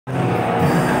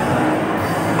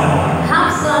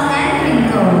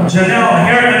Janelle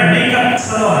Hair and Makeup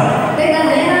Salon,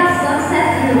 Regalena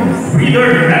Sunset Rooms,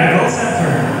 Breeder Medical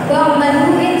Center, The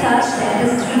Manuve Touch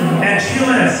Dentistry, and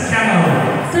Sheila's Camo,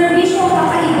 Servisyo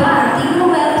Kakaiba,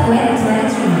 Tigruel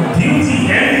 2023,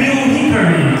 Beauty and View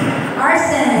Hickory,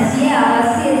 Arsen Sierra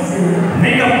Sidzu,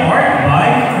 Makeup Art by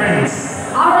Prince,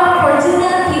 Aura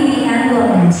Fortuna Beauty and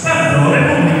Wellness, Sabdo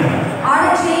Republica,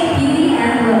 RJ Beauty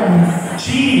and Wellness,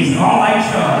 Cheese Online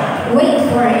Shop, Wait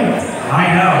for it,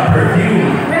 I Know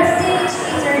Perfume, Prestige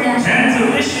International.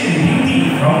 and Tuition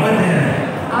Beauty from Within.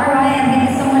 Alright, and thank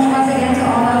you so much once again to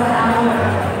all of our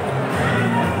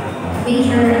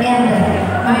major and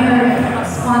minor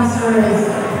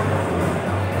sponsors.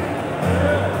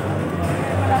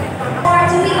 Are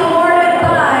to be awarded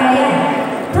by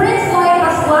Prince Lloyd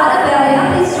Pascual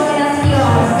Abella. Please join us here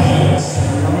on stage.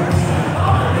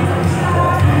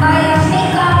 By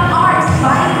Makeup Arts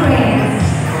by Prince.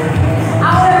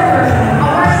 Our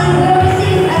awardee will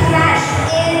receive a cash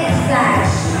in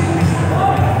sash.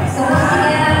 So once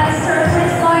again, Mr.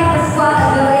 Prince Lloyd Pascual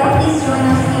Abella, please join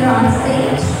us here on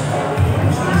stage.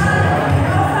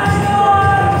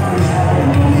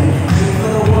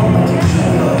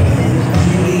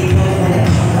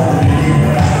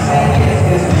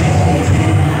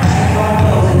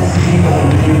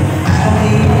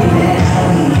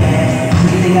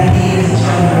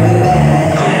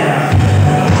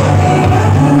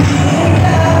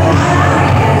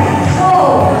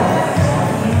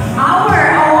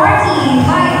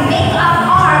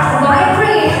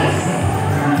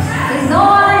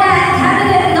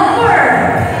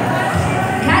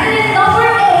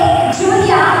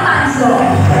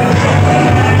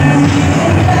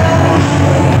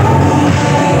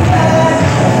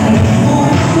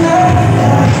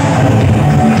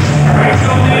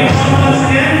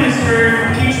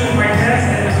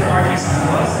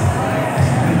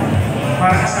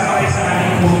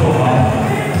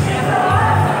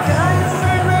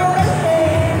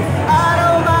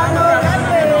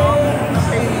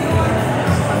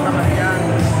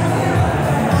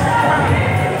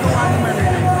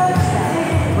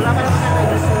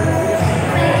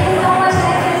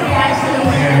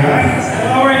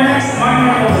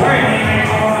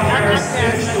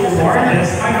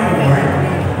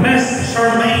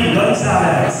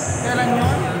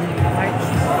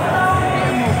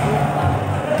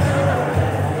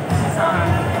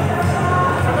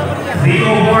 The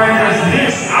award is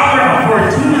Miss Aura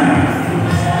Fortuna.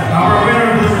 Our winner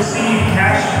will receive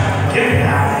cash, gift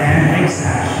bag, and big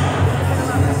sash.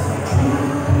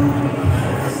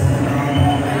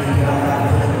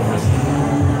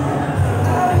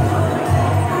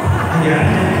 Yeah.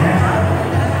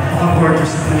 I'll forward to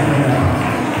something.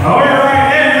 All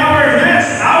right, and our Miss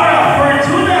Aura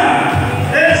Fortuna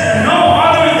is no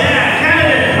other than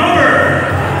candidate number.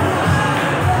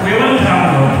 We will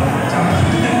download.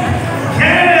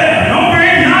 Candidate number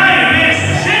 9, Miss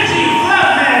Shinji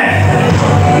Flatman.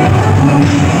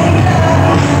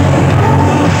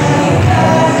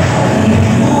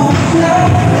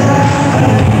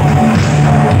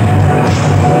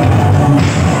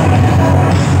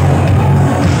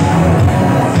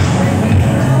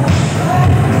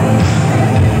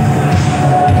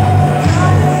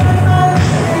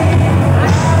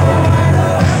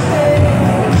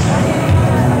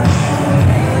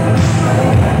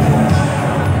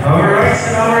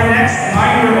 Our next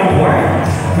minor award,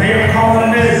 Mayor Colin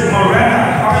Ms.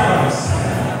 Morena Carlos.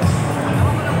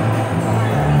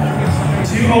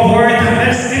 To award the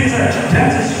Best Vintage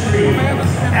Dentistry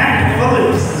and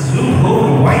Philips Zoom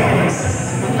Home Whitening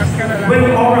System with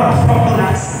Aura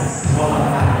Prophylaxis.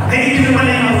 Ay, hindi naman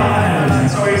yung mga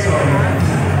sorry.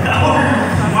 Our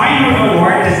minor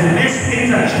award is Miss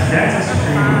Vintage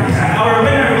Dentistry and our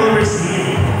winner will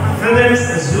receive Philips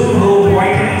Zoom Home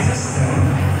Whitening System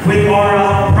with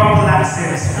Aura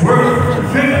Prophylaxis worth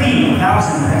 50,000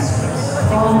 pesos.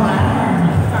 Oh, man.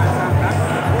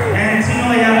 And sino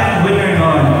kaya ang winner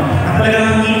nun? At talagang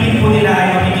ang ngipin po nila ay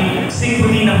magiging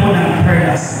singuli na po ng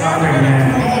Perlas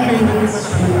government.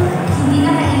 Hindi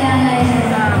na kailangan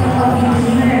yung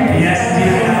pag-winner. Yes,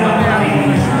 hindi na kailangan.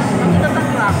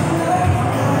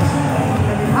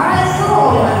 Alright,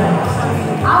 so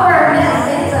our Miss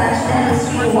Vintage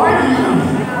Dentistry awardee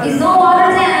is no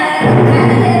other than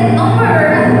candidate number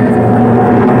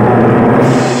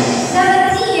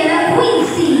 17,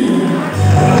 Quincy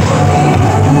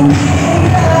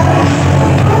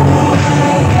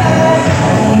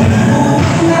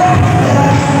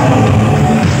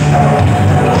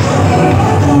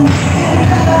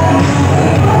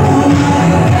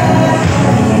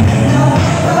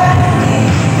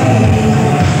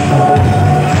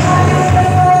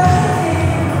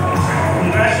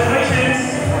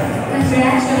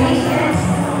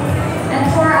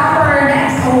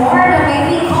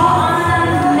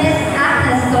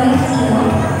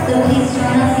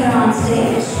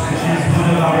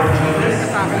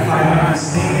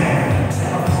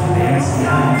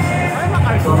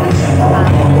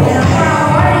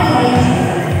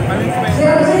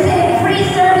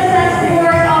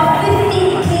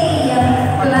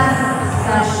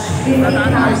 50,000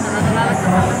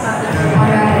 pesos.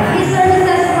 Alright. His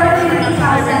services worth 50,000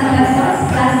 pesos.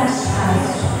 That's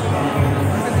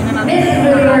Miss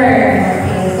Ruger.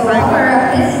 Okay, so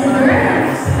our Miss Ruger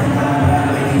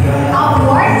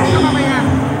awardee.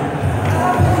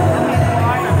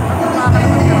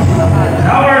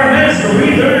 Our Miss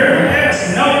Reader is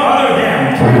no other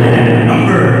than candidate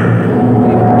number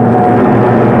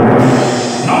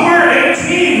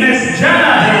 18, Miss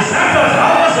Jana de Santos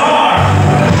Alvazar.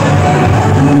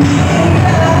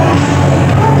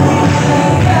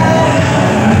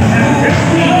 And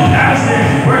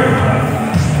 15,000 worth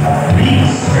of free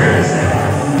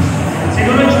services.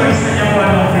 Siguro choice na niya kung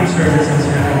anong free services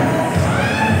yun.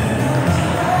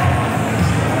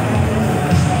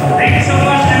 Thank you so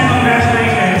much and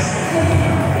congratulations.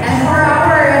 And for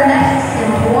our next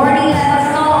awardee, let us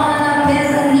call on Miss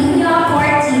Nina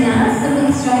Cortinas. So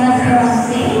please join us here on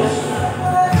stage.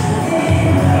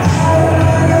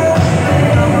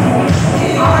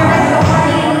 Our next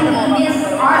awardee will be Miss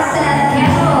Arsenette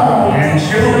Campbell. And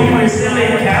she will be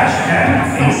receiving cash and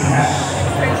face cash.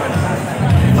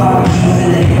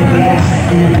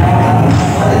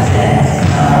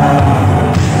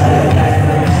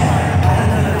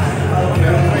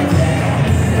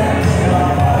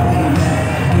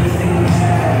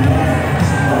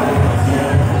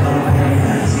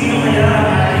 Sino kaya ang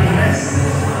ating miss?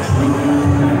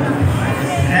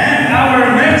 And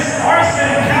our Miss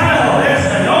Arsenette Campbell is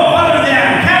no other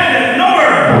than candidate number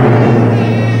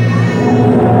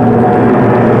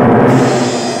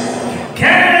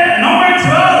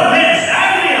 12, Miss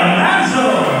Andrea Manzo.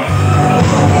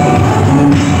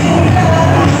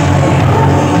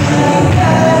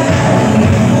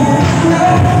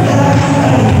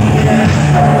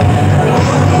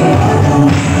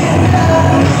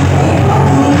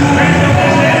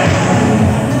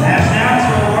 And now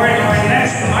to award our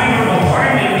next minor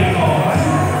award, may we call on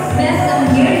Miss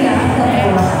Miriam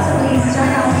Campbell. So please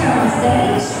join us here on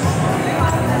stage.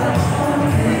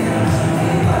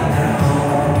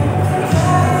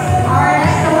 Our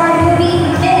next award will be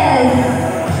Miss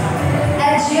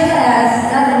Agiles.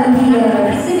 That will be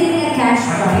receiving a cash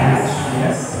prize.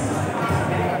 Yes.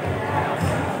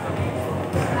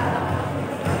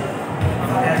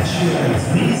 Assurance,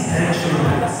 Miss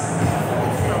Assurance.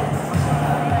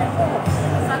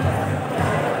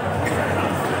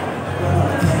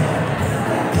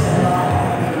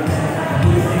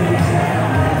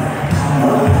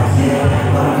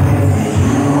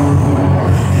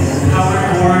 Our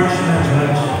fortunate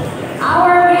judge.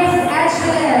 Our Miss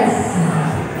Agiles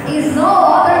is no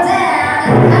other than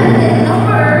candidate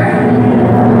number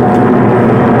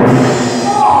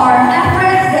 4,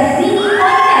 Empress Gazzini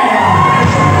Montero.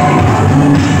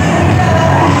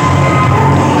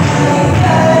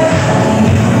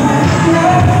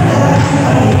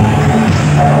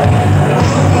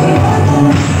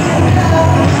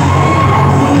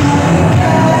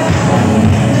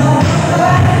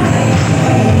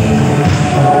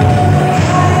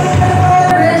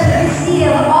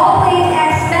 Receive all paid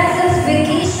expenses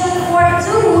vacation for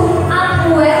 2 at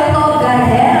Puerto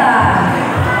Galera.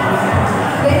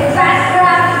 With fast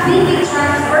track BB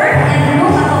transfer and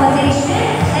room accommodation,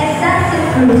 extensive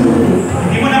cruise.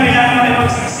 Hindi mo na kailangan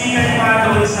makipagsiksikan pa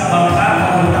doon sa bangka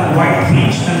papuntang White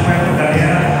Beach ng Puerto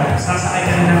Galera. Sasakay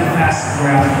ka ng fast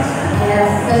grab.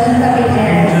 Yes, ganun kami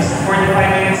din. Just 45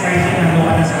 minutes I think nandun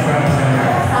ka na sa Puerto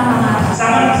Galera. Sama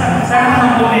nga. Sama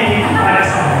ng bumili para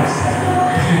sa host.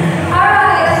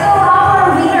 Alright, so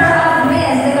our winner of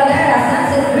Miss de Galera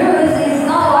Sunset Cruise is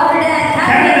no other than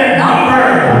Candidate number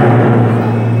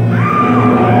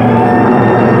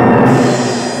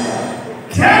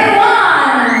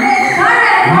 21, Miss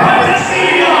Karen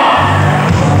Montesino.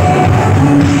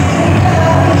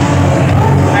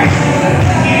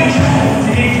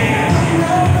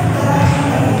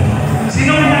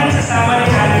 Sino mo lang sasama ni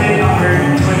candidate number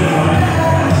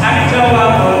 21? Aming jowa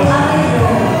ko.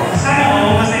 Sana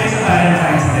all masaya sa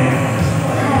Valentine's Day.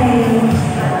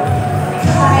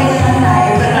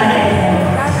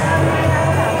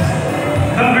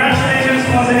 Congratulations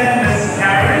once again, Miss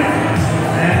Karen.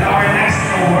 And our next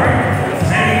award,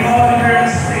 may we call on her on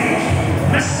stage,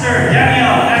 Mr.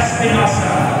 Daniel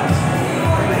Espinosa.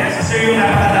 Yes, sir, yung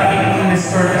napakadaming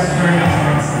Mr.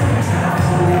 Awards.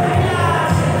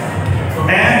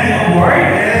 And the award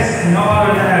is no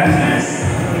other than Miss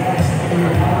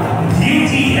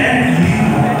Beauty and You.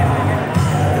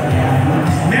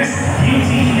 Miss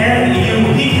Beauty and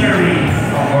You Hickory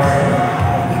Award.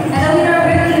 And the winner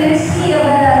will receive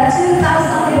the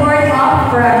 2,000 worth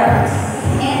of products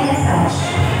and such.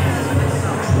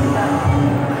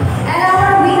 And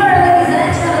our winner, ladies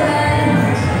and gentlemen,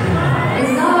 is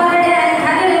no other than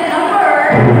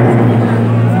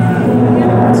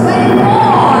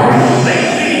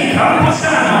Lady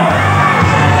Camposano.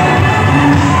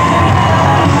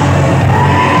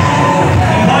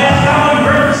 Invite Alan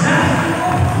represent.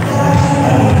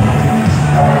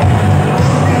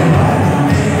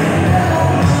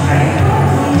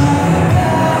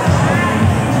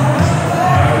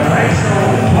 Alright, so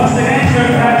once again,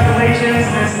 congratulations,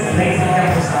 Miss Lady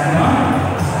Camposano.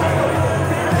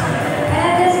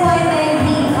 At this point, may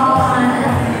we call on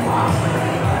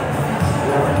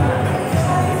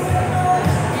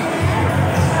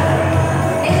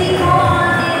May we call on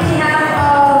in behalf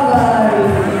of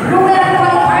Ruben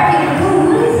Policarpio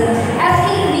Cruz, SK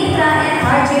Mitra, and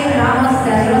RJ Ramos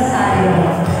del Rosario.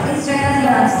 Please join us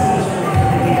here on stage.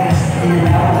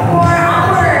 For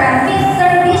our Miss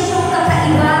Servicio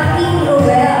Kakaiba, Team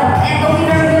Ruel, and the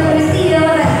winner will receive a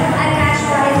cash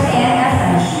prize and a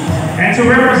sash. And to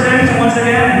represent once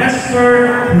again, Mr.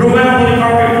 Ruben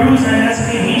Policarpio Cruz and SK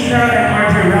Mitra and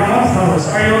RJ Ramos del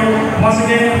Rosario. Once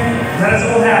again, let us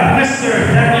all have Mr.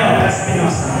 Daniel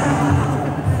Espinosa.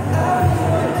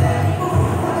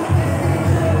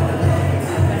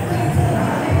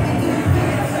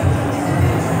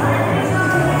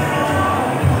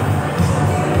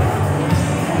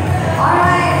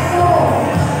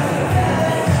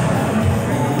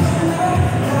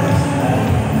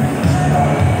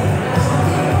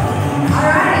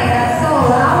 Alright, so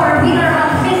our winner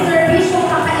of Mr. Bisho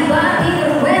Kakaiba Team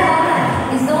Ruel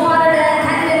is no other than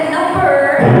candidate number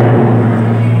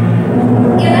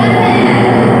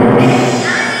 11, Miss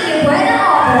Annie Buena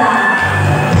Obra.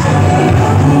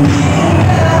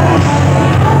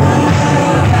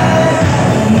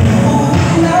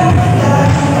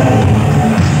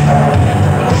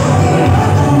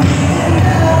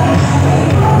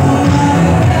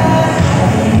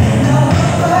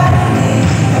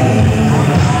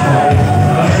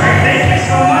 Alright, thank you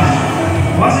so much.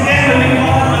 Once again, we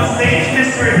call on stage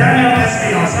Mr. Daniel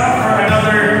Espinosa for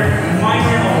another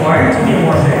minor award to be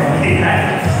awarded.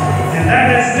 And that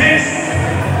is Miss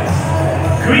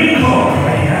Gringo.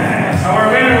 Our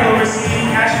winner will receive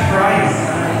cash prize.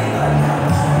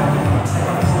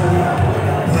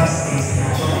 Plus this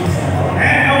cash.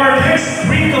 And our Miss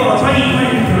Gringo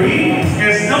 2023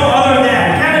 is no other than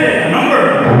candidate number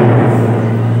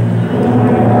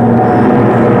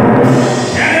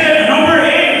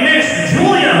 8, Miss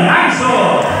Julia Maxwell.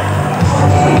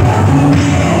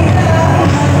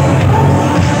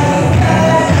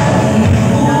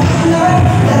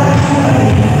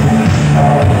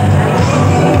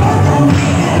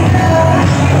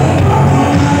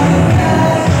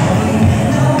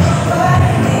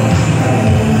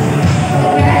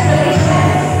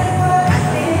 Congratulations.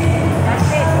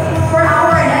 For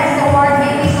our next award,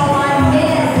 may we call on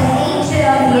Miss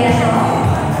Angel Nieto.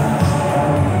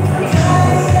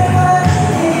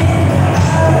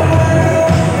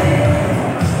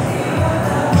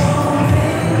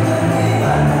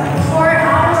 For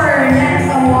our next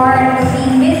award will be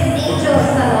Miss Angel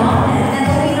Salon and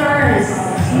the winners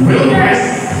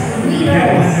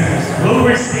Will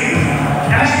receive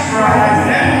cash prize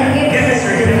and gift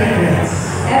certificates.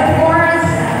 And of course,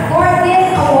 for this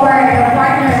award,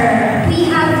 partner, we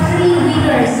have 3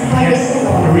 winners for this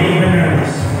award. 3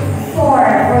 winners 4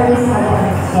 for this award.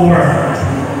 for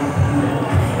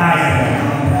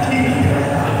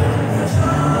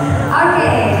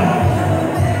Okay.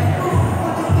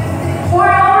 For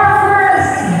our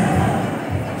first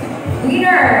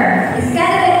winner is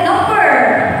candidate number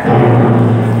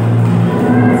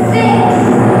 6,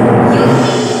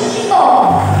 Yuki Ito.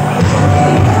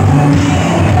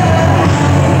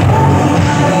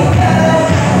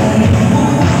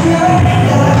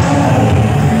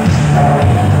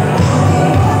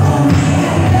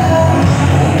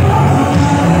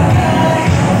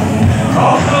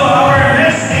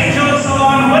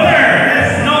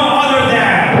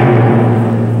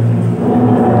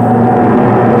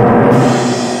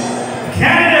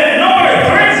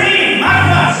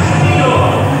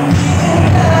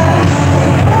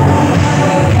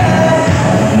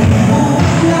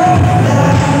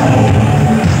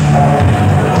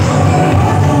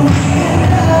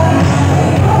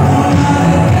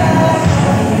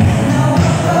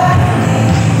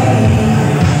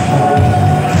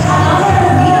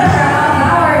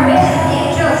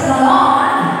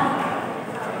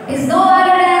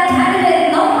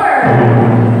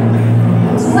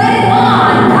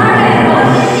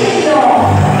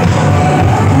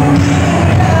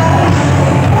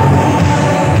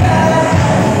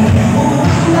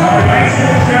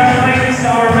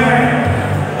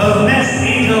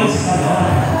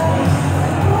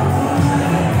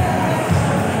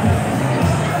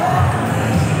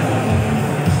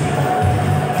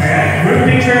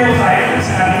 turn po tayo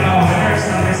sa ating mga winners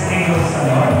ng Miss Angel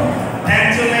Salon.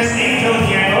 And to Miss Angel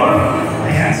Diego,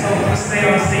 ayan, so please stay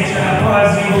on stage na po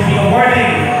as we will be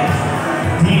awarding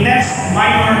the next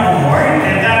minor award,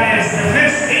 and that is the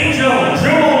Miss Angel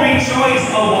Jewelry Choice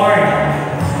Award.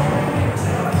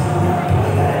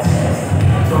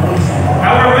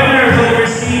 Our winner will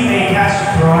receive a cash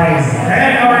prize,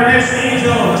 and our Miss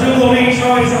Angel Jewelry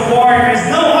Choice Award is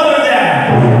no other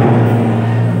than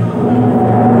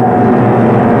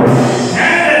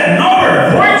candidate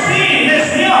number 14, Miss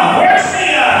Nia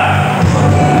Garcia.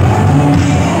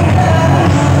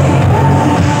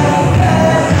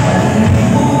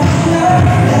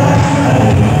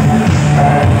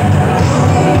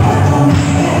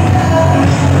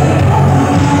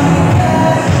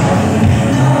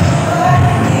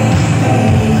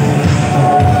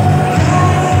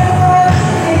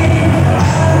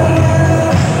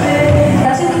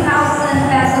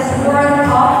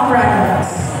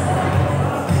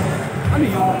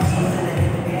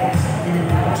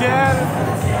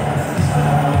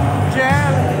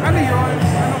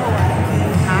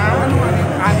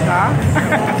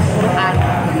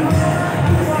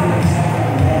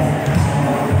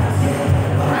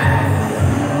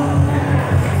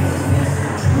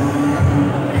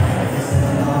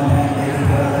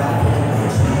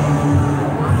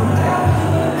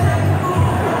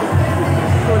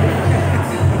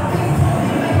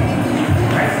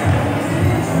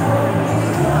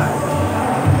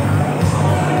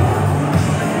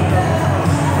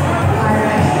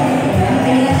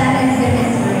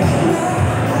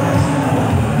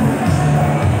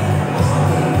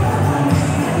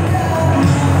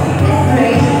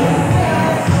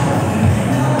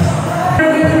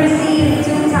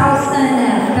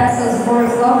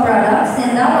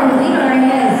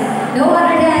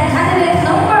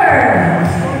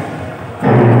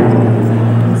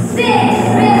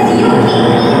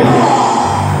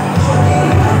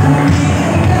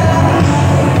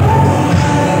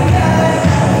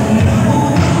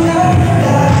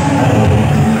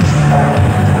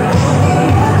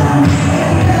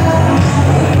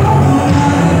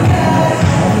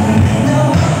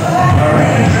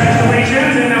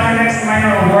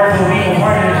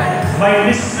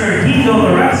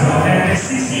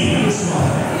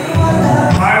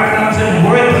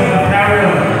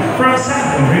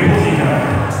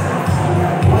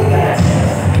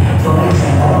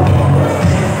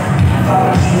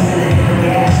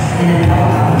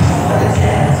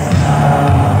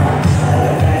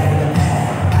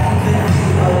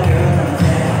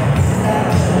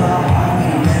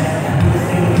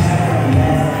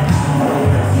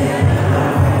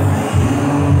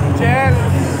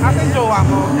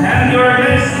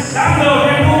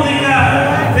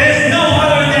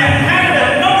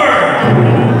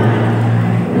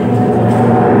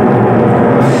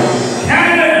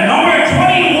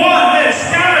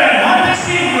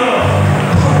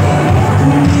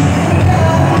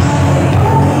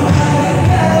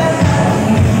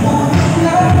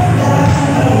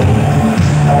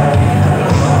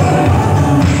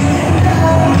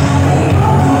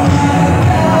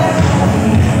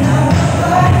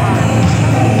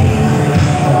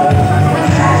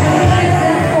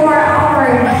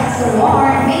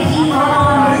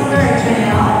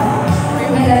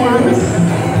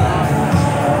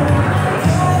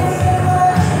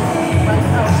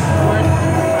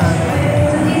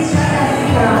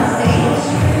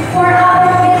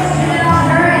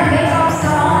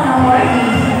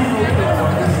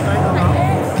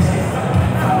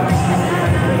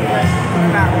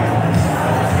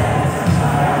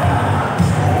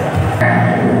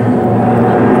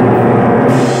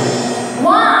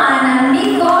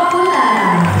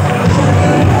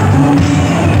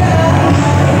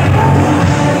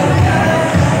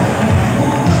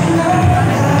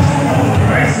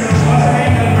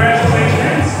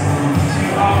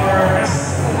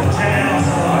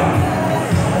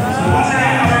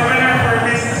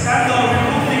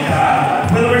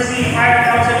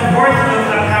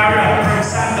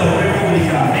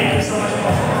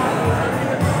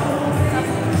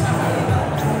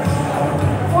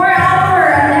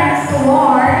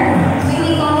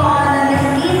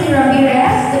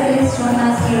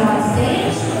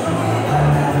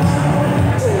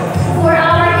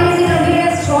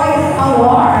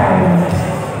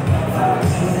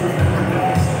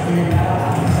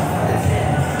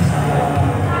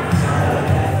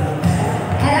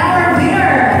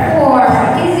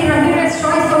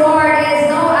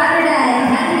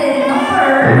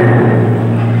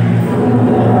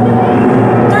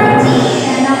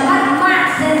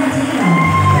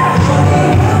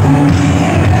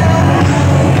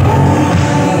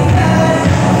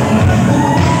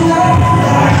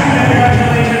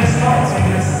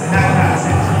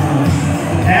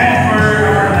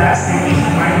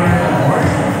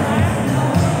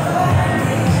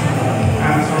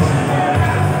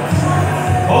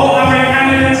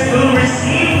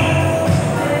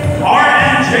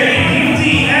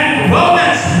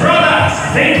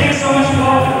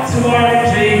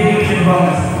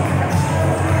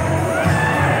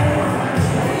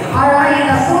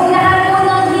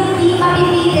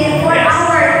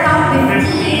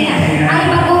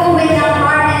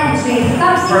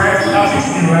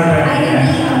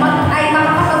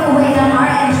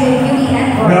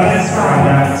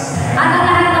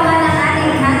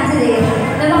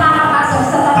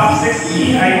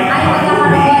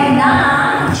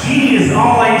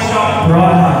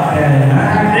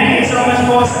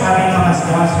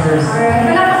 Alright,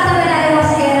 palakpakan naman natin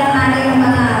once again ang ating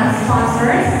mga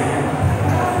sponsors.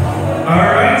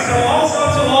 Alright, so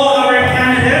also to all our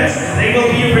candidates, they will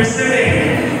be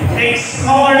receiving a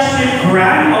scholarship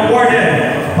grant awarded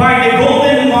by the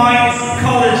Golden Mines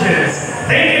Colleges.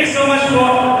 Thank you so much po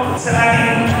sa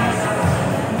ating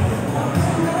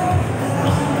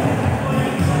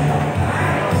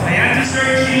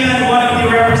Sir Gian, one of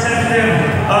the representatives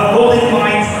of Golden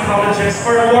Mines Colleges,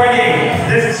 for awarding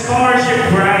this scholarship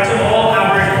grant to all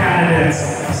our candidates.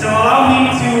 So allow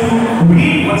me to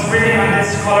read what's written on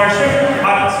this scholarship,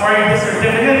 this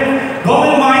certificate.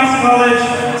 Golden Mines College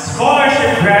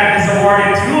Scholarship Grant is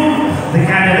awarded to the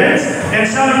candidates in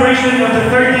celebration of the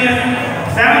 30th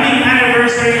founding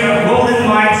anniversary of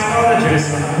Golden Mines Colleges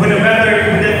with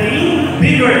the theme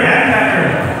Bigger and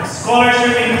Better.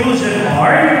 Scholarship inclusion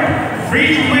are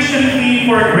free tuition fee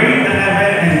for grade 11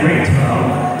 and grade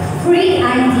 12. Free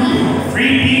ID.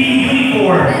 Free PE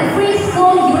uniform. And free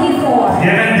school uniform.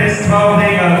 Given this 12th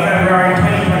day of February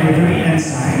 2023 and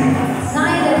signed.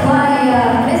 Signed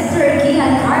by Mr.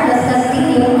 Gian Carlos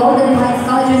Castillo, Golden Mines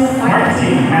Colleges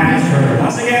Marketing Manager.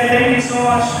 Once again, thank you so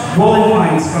much, Golden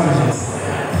Mines Colleges.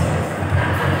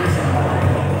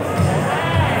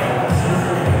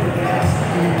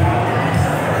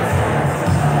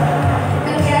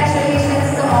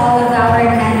 All of our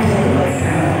candidates.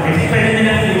 Hindi pwede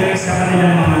nila ibigay sa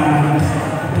kanilang mga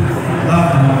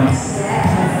loved ones.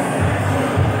 Yes.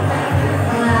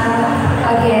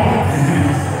 Again.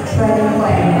 Pwede.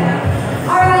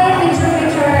 Alright,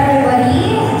 picture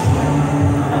everybody.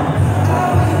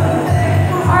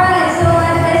 Alright, so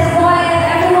at this point,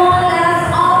 everyone, let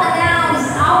us all announce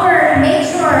our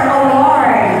major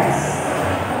awards.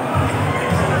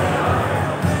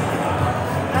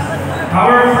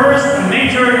 Our first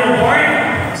major award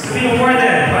is to be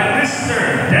awarded by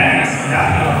Mr. Dennis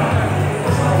David.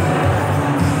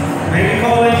 May we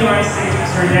call in to our stage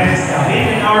Mr. Dennis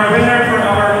David, and our winner for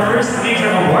our first major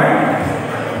award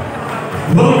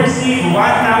will receive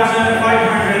 1,500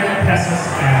 pesos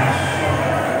cash.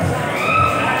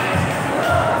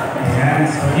 Ayan,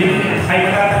 so yun ay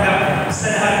matatanggap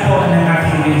sa lahat po ng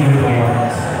ating major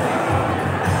awards.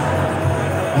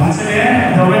 Once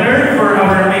again, the winner for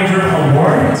our major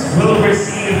awards will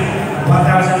receive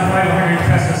 1,500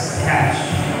 pesos cash.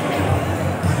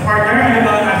 Partner, ano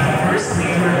ba ang ating first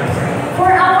major award?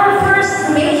 For our first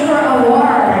major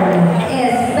award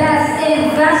is Best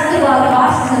in Festival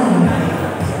Costume.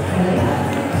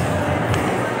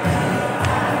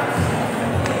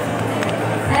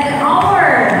 And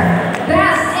our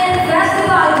Best in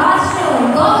Festival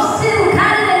Costume goes to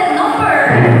candidate number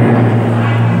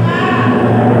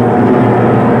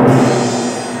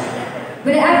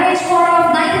with an average score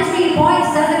of 93.75%,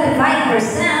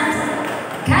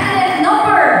 candidate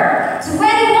number 21,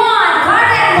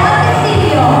 Carmen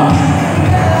Montecillo.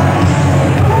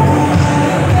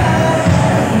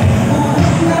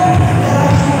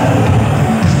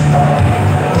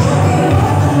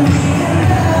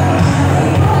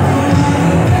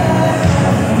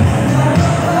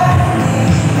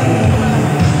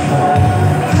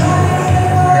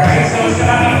 Alright, so sa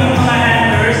ating pong mga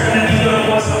handlers na nandito na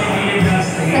po sa pagigilid ng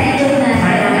stage, I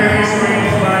remember sorry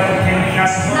po ba, can we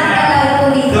ask po na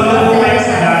doon po kayo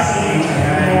sa last stage.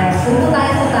 Pupo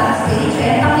tayo sa backstage.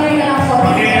 And clear na lang po.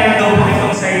 Okay, na daw po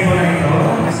itong side po na ito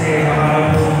kasi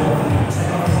baka po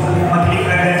mag-click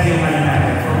agad yung ano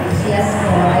natin. Yes po.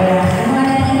 Ayan. Ang mga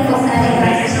nandito po sa ating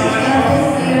Thank you so backstage. much.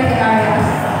 Please clear the area.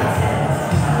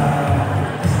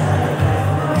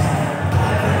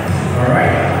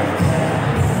 Alright.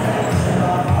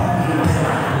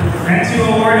 And to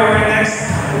award our next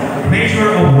major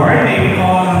award, may we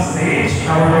call on stage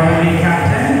our runway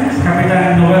captain,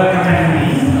 Kapitan Noel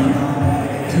Katanli,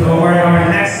 to award our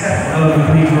next set of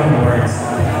major awards.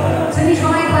 To be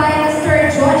joined by Mr.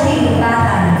 Georgie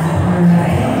Batan.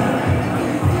 Alright.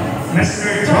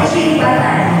 Mr. Georgie Joshi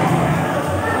Batan.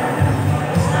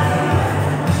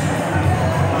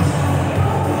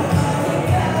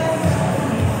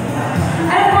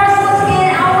 And of course, once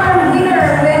again, our winner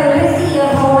will receive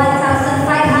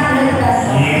 1,500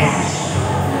 pesos. Yes.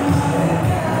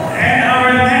 And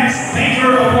our next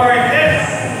major award is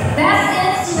Best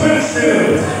in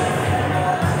Swimsuit.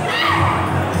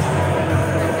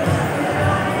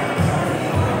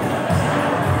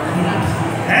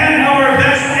 And our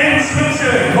best in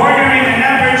swimsuit, garnering an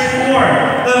average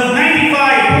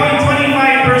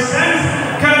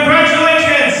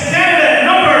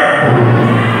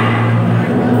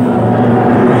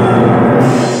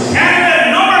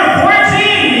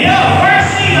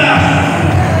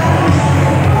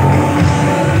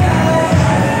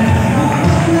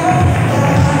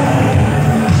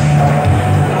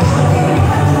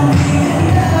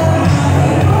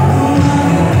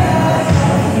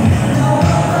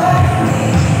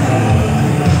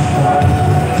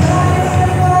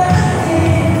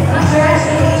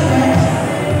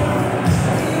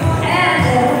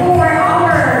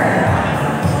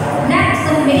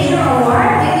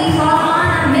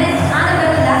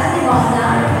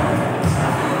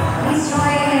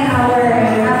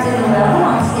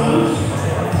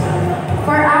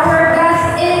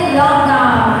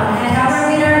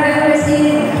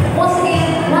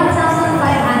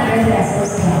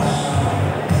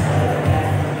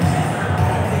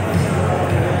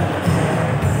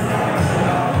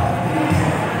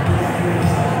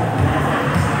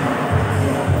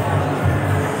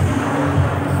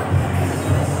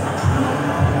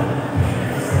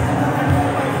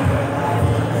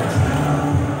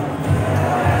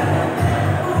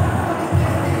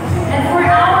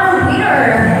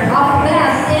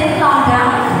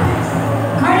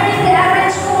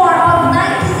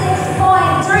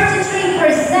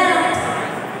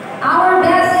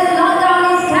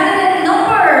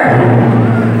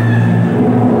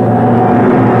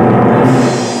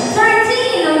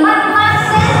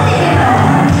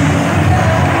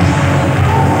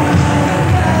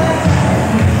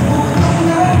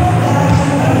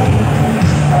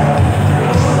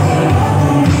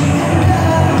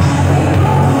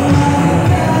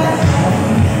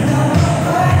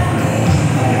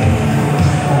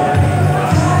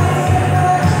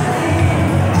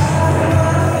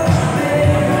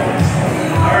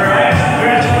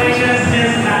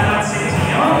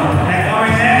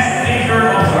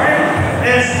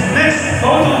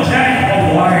Photogenic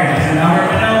Award. And our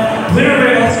winner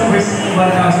will also receive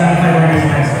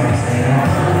 1,500 pesos.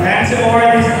 And to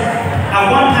award is a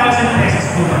 1,000 pesos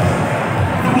coupon.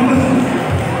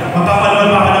 Magpapalawal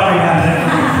pa ako ng 500.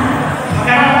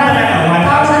 Magkano pa talaga?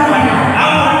 1,000?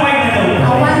 1,500 na daw.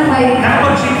 1,500.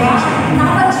 Nakapag-Gcash.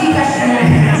 Nakapag-Gcash na.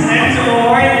 Yes, and to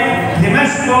award the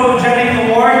Best Photogenic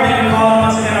Award, we will call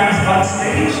once again our spot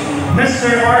stage,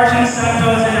 Mr. Archie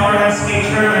Santos and our SK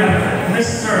Chairman,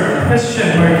 Mr. Christian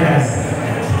Marquez.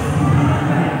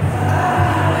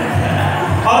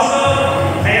 Also,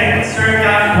 ayan, Mr.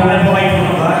 Kat, huwag po kayo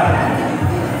bumaba.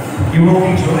 You will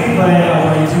be joined by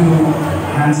our two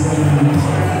handsome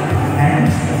men.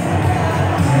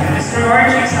 Mr.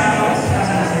 Archie Santos,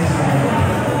 nasa na stage?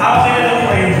 Okay na daw po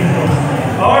kayo dito.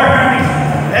 Alright,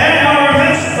 and our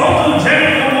Best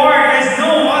Photogenic Award is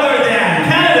no other than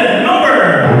candidate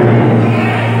number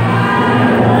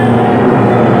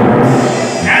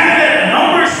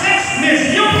 6,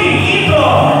 Miss Yuki Ito.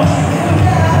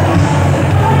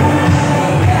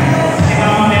 Si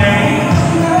Mama Mary.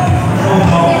 Oh,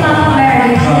 no. Si Mama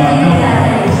Mary.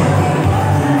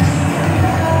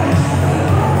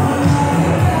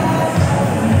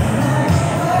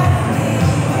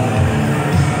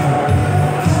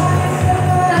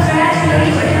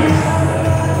 Congratulations.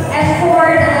 And for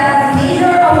the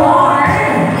major award,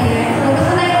 ayan, so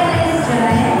gusto tayo umalis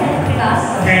dyan. Plus,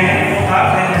 Okay,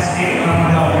 up and escape from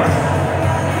the award.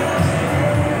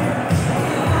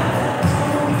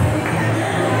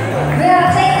 we'll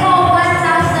take home 1,000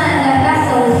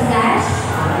 pesos cash.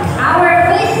 Our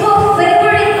Facebook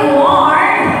favorite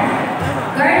award,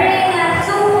 garnering a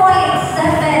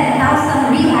 2.7 thousand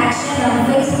reaction on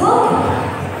Facebook.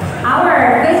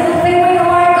 Our Facebook favorite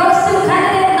award goes to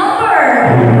candidate number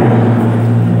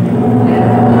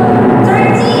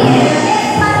 13,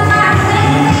 Miss Matas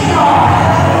Centeno.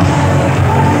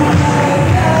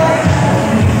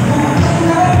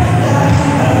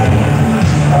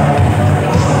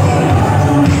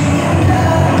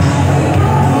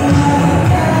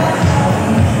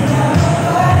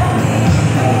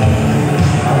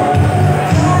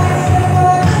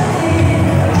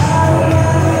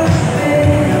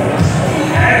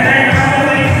 And there you have it,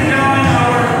 ladies and gentlemen,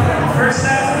 our first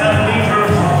set of major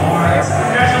awards.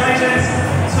 Congratulations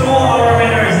to all our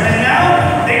winners. And now,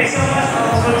 thank you so much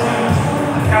also to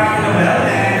Captain Nobel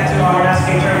and to our SK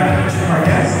Chairman, Christian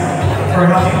Marquez, for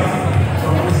helping.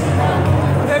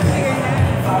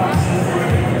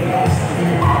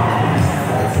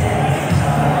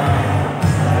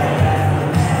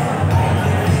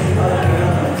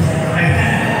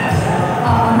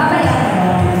 Mamaya.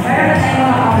 Meron na tayong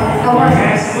mga award.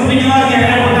 Guys, moving on,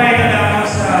 kaya po tayo natapos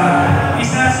sa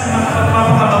isa sa mga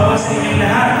pagpapakabawas sa inyong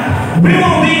lahat. We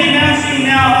will be announcing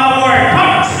now our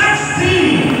top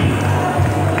 16!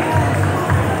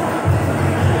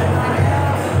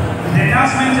 The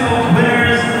announcement of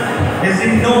winners is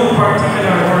in no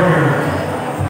particular